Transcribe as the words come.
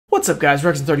What's up guys,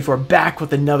 Rexon34 back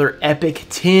with another epic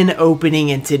tin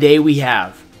opening, and today we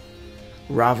have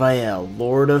Raviel,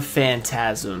 Lord of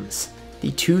Phantasms,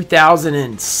 the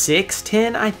 2006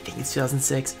 tin, I think it's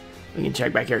 2006, we can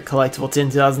check back here, collectible tin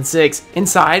 2006.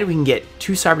 Inside we can get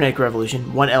 2 Cybernetic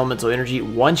Revolution, 1 Elemental Energy,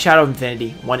 1 Shadow of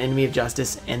Infinity, 1 Enemy of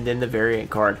Justice, and then the variant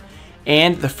card.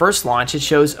 And the first launch, it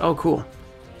shows, oh cool.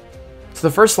 So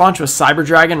the first launch was Cyber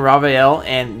Dragon, Raviel,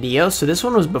 and Neo, so this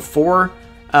one was before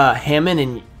Hammond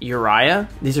and Uriah.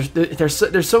 These are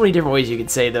there's so many different ways you could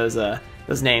say those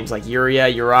names, like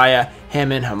Uriah,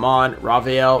 Hammond, Haman,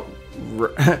 Raviel,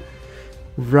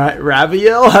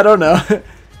 Raviel. I don't know.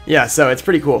 Yeah, so it's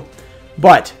pretty cool.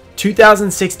 But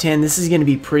 2006-10, this is going to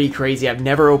be pretty crazy. I've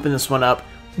never opened this one up.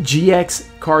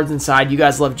 GX cards inside. You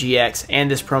guys love GX,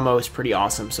 and this promo is pretty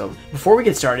awesome. So before we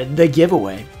get started, the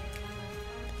giveaway: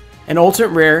 an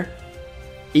ultimate rare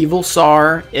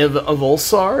Evolsar,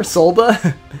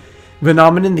 Solda,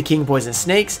 Phenomenon, the King of Poison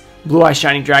Snakes, Blue Eye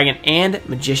Shining Dragon, and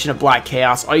Magician of Black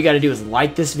Chaos. All you got to do is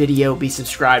like this video, be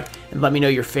subscribed, and let me know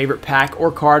your favorite pack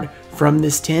or card from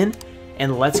this tin.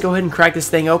 And let's go ahead and crack this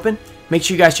thing open. Make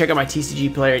sure you guys check out my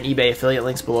TCG Player and eBay affiliate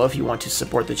links below if you want to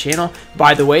support the channel.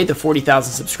 By the way, the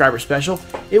 40,000 subscriber special,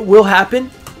 it will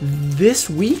happen this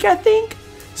week, I think.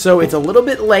 So it's a little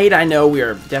bit late, I know. We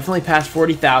are definitely past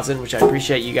 40,000, which I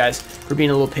appreciate you guys for being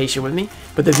a little patient with me.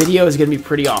 But the video is going to be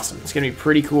pretty awesome. It's going to be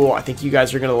pretty cool. I think you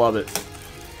guys are going to love it.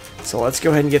 So let's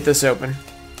go ahead and get this open.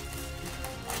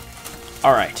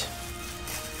 Alright.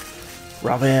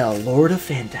 Raviel, Lord of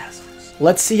Phantasms.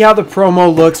 Let's see how the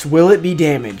promo looks. Will it be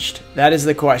damaged? That is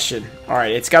the question.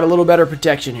 Alright, it's got a little better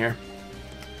protection here.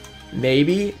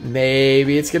 Maybe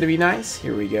it's going to be nice.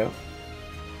 Here we go.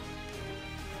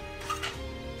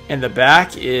 And the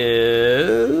back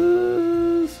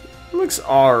looks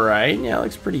alright. Yeah, it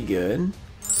looks pretty good.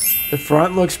 The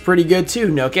front looks pretty good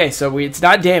too. Okay, so it's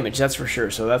not damaged, that's for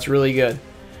sure. So that's really good.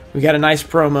 We got a nice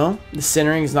promo. The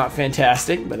centering is not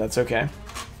fantastic, but that's okay.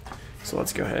 So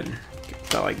let's go ahead and get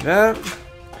that like that.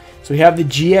 So we have the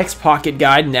GX Pocket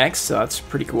Guide next, so that's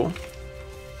pretty cool.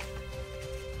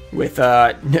 With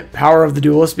Power of the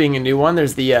Duelist being a new one.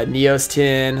 There's the Neos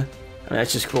tin. I mean,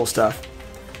 that's just cool stuff.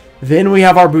 Then we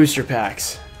have our booster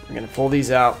packs. We're going to pull these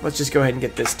out. Let's just go ahead and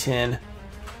get this tin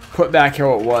put back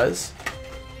how it was.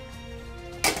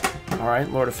 Alright,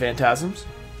 Lord of Phantasms.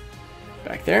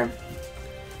 Back there.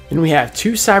 Then we have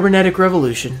 2 Cybernetic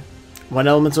Revolution, 1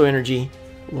 Elemental Energy,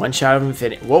 1 Shadow of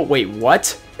Infinity. Whoa, wait,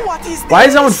 what? What is this? Why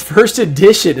is that one first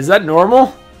edition? Is that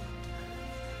normal?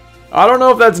 I don't know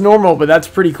if that's normal, but that's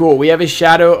pretty cool. We have a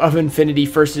Shadow of Infinity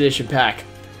first edition pack.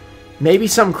 Maybe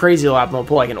something crazy will happen. We'll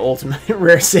pull like an ultimate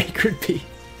rare sacred piece.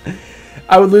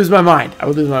 I would lose my mind. I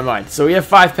would lose my mind. So we have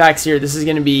 5 packs here. This is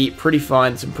going to be pretty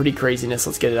fun. Some pretty craziness.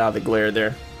 Let's get it out of the glare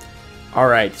there.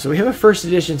 Alright, so we have a first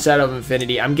edition Shadow of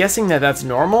Infinity. I'm guessing that that's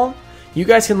normal. You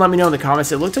guys can let me know in the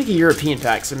comments. It looked like a European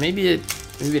pack, so maybe it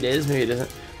is, maybe it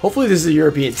isn't. Hopefully this is a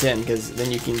European tin, because then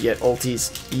you can get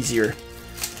ultis easier.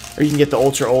 Or you can get the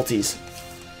ultra ultis.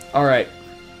 Alright.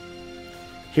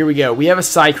 Here we go. We have a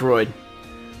Psychroid.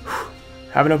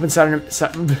 Haven't opened I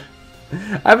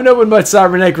haven't opened much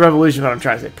Cybernetic Revolution, what I'm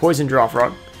trying to say. Poison Draw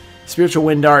Frog. Spiritual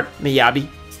Wind Dart. Miyabi.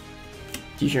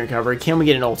 Future Recovery. Can we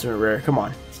get an ultimate rare? Come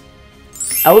on.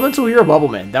 Elemental Hero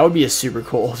Bubbleman. That would be a super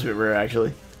cool ultimate rare,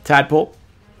 actually. Tadpole.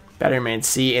 Batteryman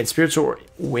C. And Spiritual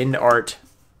Wind Art.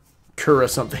 Kura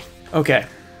something. Okay.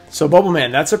 So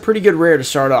Bubbleman. That's a pretty good rare to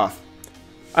start off.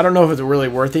 I don't know if it's really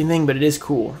worth anything, but it is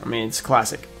cool. I mean, it's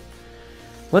classic.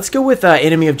 Let's go with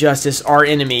Enemy of Justice. Our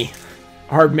enemy.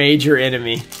 Our major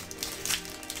enemy.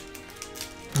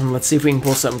 Let's see if we can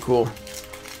pull something cool.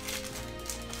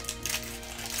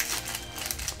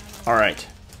 Alright.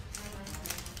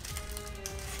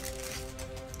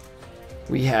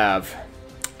 We have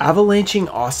Avalanching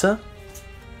Asa.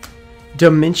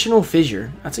 Dimensional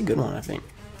Fissure. That's a good one, I think.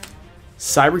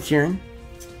 Cyber Kieran.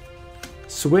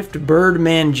 Swift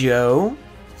Birdman Joe.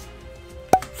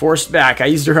 Forced Back. I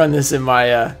used to run this in my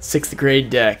 6th grade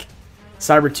deck.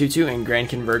 Cyber Tutu and Grand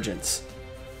Convergence.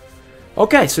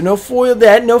 Okay, so no foil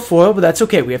dead, no foil, but that's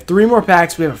okay. We have 3 more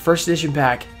packs. We have a first edition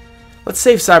pack. Let's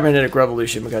save Cybernetic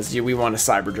Revolution because we want a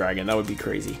Cyber Dragon. That would be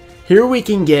crazy. Here we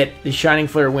can get the Shining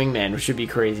Flare Wingman, which should be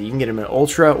crazy. You can get him in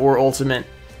Ultra or Ultimate.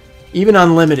 Even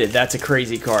Unlimited, that's a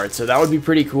crazy card. So that would be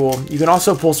pretty cool. You can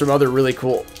also pull some other really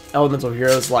cool elemental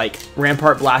heroes like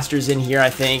Rampart Blasters in here, I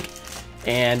think.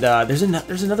 And there's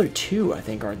another 2, I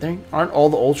think, aren't there? Aren't all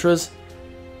the Ultras?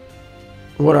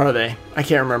 What are they? I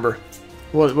can't remember.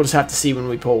 We'll just have to see when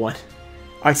we pull one.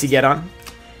 Oxygeddon.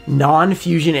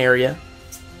 Non-fusion area.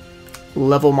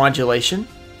 Level modulation.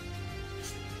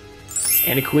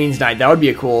 And a Queen's Knight. That would be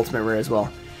a cool ultimate rare as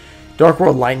well. Dark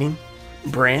World Lightning,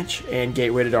 Branch, and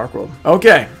Gateway to Dark World.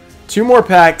 Okay, 2 more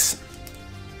packs.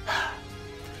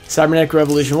 Cybernetic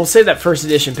Revolution. We'll save that first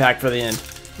edition pack for the end,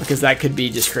 because that could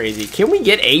be just crazy. Can we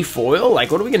get a foil?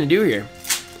 Like, what are we going to do here?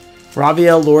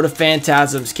 Raviel, Lord of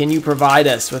Phantasms. Can you provide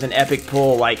us with an epic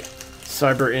pull like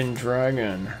Cyber End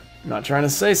Dragon? I'm not trying to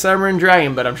say Cyber End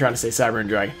Dragon, but I'm trying to say Cyber End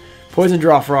Dragon. Poison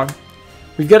Draw Frog.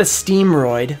 We've got a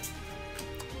Steamroid.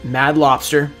 Mad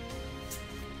Lobster.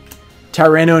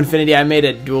 Tyranno Infinity. I made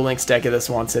a Duel Links deck of this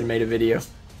once and made a video.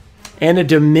 And a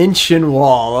Dimension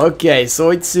Wall. Okay,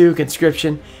 Zoitsu,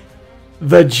 Conscription.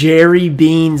 The Jerry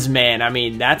Beans Man. I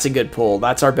mean, that's a good pull.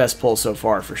 That's our best pull so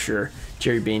far for sure.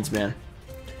 Jerry Beans Man.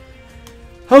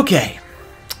 Okay,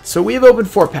 so we have opened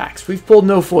 4 packs. We've pulled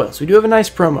no foils. We do have a nice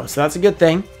promo, so that's a good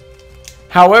thing.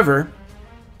 However,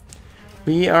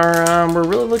 we're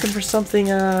really looking for something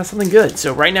something good.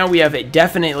 So right now we have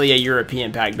definitely a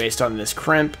European pack based on this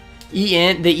crimp. The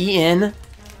EN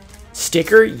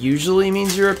sticker usually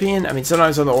means European. I mean,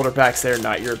 sometimes on the older packs they're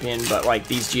not European, but like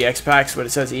these GX packs, when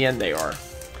it says EN, they are.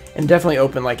 And definitely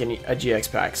open like a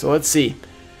GX pack. So let's see.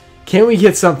 Can we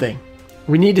get something?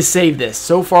 We need to save this.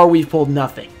 So far, we've pulled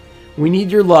nothing. We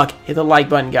need your luck. Hit the like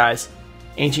button, guys.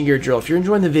 Ancient Gear Drill. If you're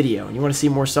enjoying the video and you want to see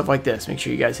more stuff like this, make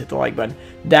sure you guys hit the like button.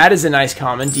 That is a nice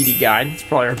common. DD Guide. It's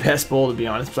probably our best pull, to be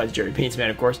honest, besides Jerry Paints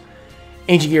Man, of course.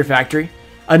 Ancient Gear Factory.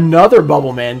 Another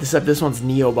Bubble Man, except this one's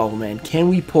Neo Bubble Man. Can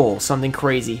we pull something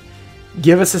crazy?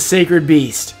 Give us a Sacred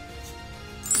Beast.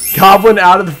 Goblin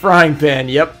out of the frying pan.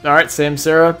 Yep. All right,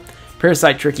 Samsara.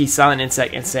 Parasite Tricky, Silent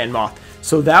Insect, and Sand Moth.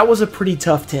 So that was a pretty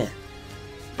tough 10.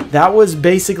 That was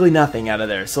basically nothing out of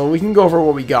there. So we can go over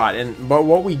what we got. But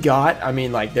what we got, I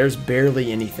mean, like, there's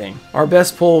barely anything. Our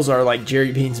best pulls are like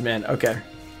Jerry Beans Man. Okay.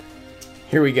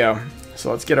 Here we go.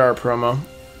 So let's get our promo.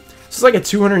 This is like a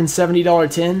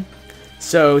 $270 tin.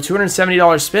 So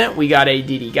 $270 spent. We got a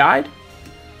DD Guide.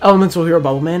 Elemental Hero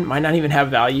Bubble Man. Might not even have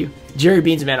value. Jerry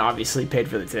Beans Man obviously paid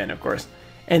for the tin, of course.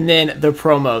 And then the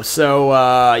promo.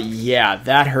 So, yeah,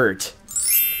 that hurt.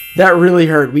 That really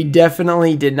hurt. We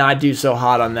definitely did not do so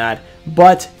hot on that.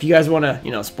 But if you guys want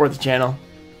to, support the channel,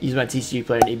 use my TCG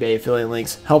Player and eBay affiliate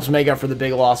links. Helps make up for the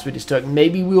big loss we just took.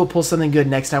 Maybe we will pull something good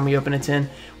next time we open a 10.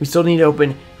 We still need to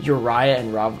open Uriah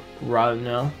and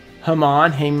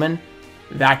Hangman.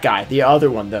 That guy. The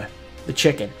other one, the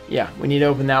chicken. Yeah, we need to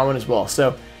open that one as well.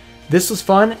 So this was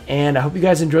fun, and I hope you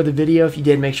guys enjoyed the video. If you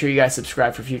did, make sure you guys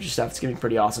subscribe for future stuff. It's going to be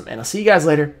pretty awesome. And I'll see you guys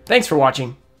later. Thanks for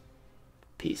watching.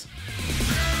 Peace.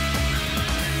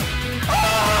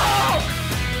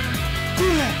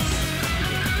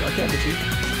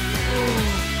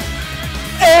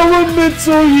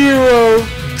 Elemental Hero,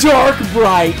 Dark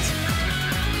Bright.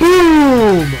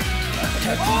 Boom!